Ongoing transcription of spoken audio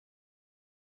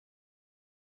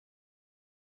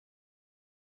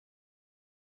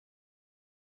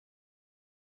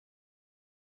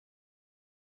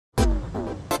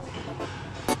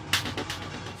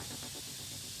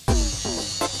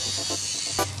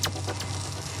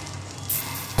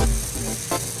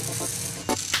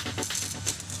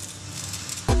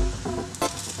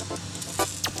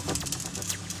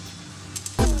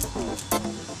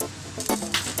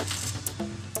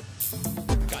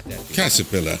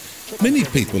Caterpillar. Many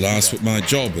people ask what my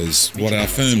job is, what our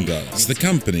firm does, the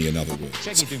company in other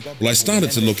words. Well, I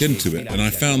started to look into it and I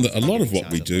found that a lot of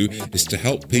what we do is to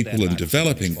help people in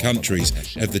developing countries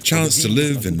have the chance to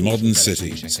live in modern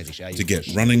cities, to get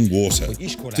running water,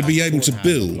 to be able to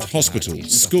build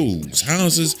hospitals, schools,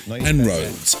 houses and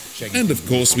roads. And of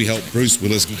course we help Bruce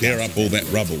Willis clear up all that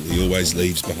rubble he always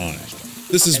leaves behind.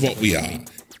 This is what we are.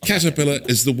 Caterpillar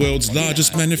is the world's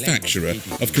largest manufacturer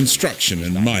of construction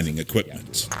and mining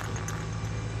equipment.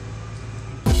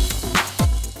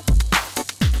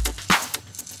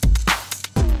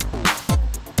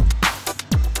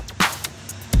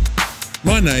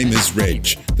 My name is Reg.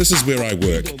 This is where I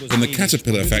work, in the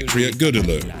Caterpillar factory at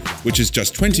Gödöllő, which is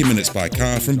just 20 minutes by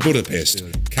car from Budapest,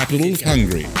 capital of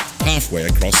Hungary, halfway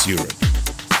across Europe.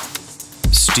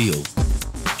 Steel.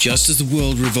 Just as the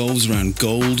world revolves around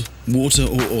gold, water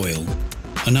or oil,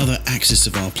 another axis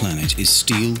of our planet is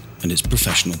steel and its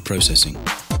professional processing.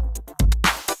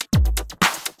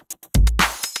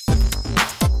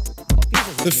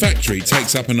 The factory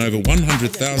takes up an over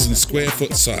 100,000 square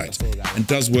foot site and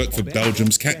does work for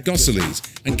Belgium's Cat Gosselies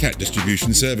and Cat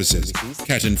Distribution Services,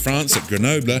 Cat in France at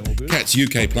Grenoble, Cat's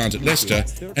UK plant at Leicester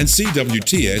and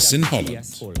CWTS in Holland.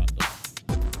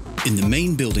 In the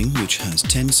main building, which has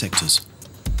 10 sectors,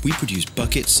 we produce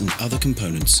buckets and other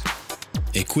components,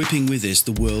 equipping with this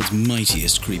the world's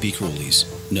mightiest creepy crawlies,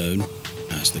 known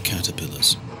as the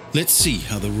Caterpillars. Let's see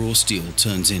how the raw steel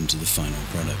turns into the final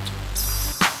product.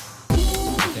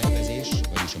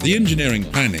 The engineering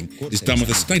planning is done with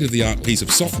a state-of-the-art piece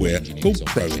of software called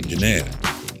Pro Engineer.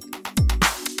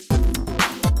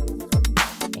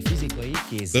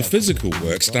 The physical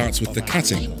work starts with the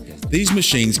cutting. These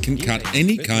machines can cut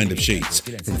any kind of sheets,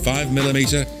 from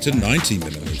 5mm to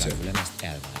 90mm.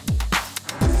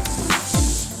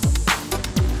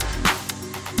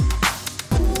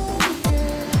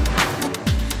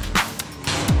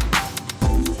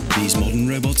 These modern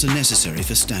robots are necessary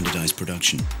for standardized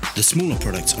production. The smaller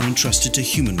products are entrusted to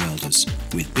human welders.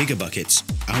 With bigger buckets,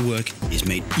 our work is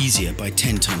made easier by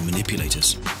 10-ton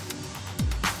manipulators.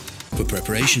 For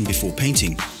preparation before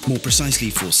painting, more precisely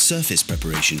for surface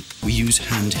preparation, we use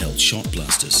handheld shot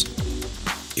blasters.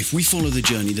 If we follow the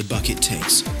journey the bucket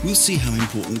takes, we'll see how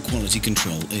important quality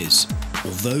control is.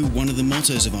 Although one of the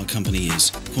mottos of our company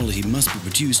is, quality must be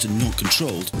produced and not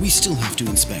controlled, we still have to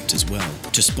inspect as well.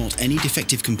 To spot any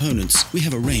defective components, we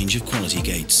have a range of quality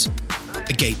gates.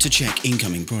 A gate to check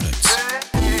incoming products.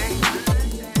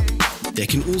 There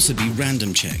can also be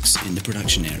random checks in the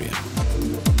production area.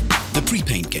 The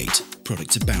pre-paint gate,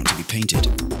 products about to be painted.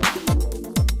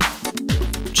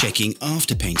 Checking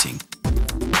after painting.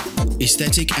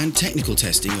 Aesthetic and technical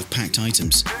testing of packed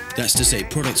items. That's to say,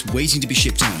 products waiting to be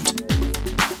shipped out.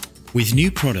 With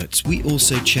new products, we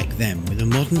also check them with a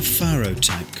modern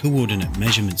Faro-type coordinate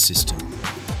measurement system.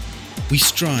 We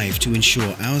strive to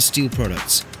ensure our steel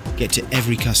products get to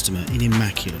every customer in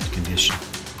immaculate condition.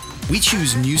 We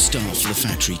choose new staff for the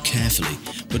factory carefully,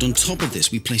 but on top of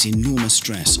this, we place enormous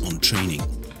stress on training.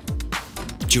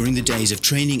 During the days of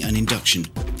training and induction,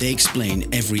 they explain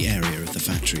every area of the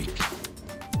factory.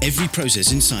 Every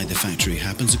process inside the factory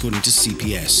happens according to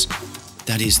CPS,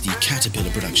 that is the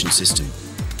Caterpillar production system.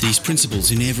 These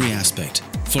principles in every aspect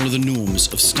follow the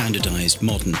norms of standardized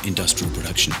modern industrial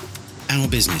production. Our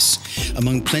business,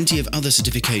 among plenty of other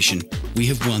certification, we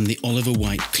have won the Oliver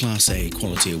White Class A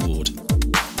Quality Award.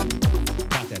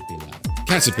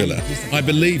 Caterpillar. I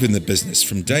believe in the business.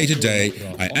 From day to day,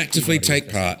 I actively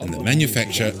take part in the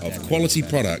manufacture of quality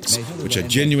products which are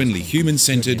genuinely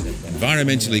human-centered,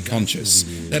 environmentally conscious.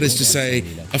 That is to say,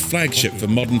 a flagship for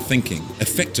modern thinking,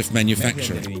 effective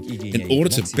manufacturing. In order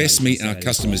to best meet our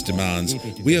customers' demands,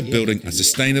 we are building a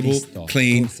sustainable,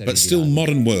 clean, but still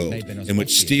modern world in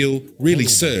which steel really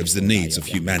serves the needs of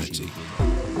humanity.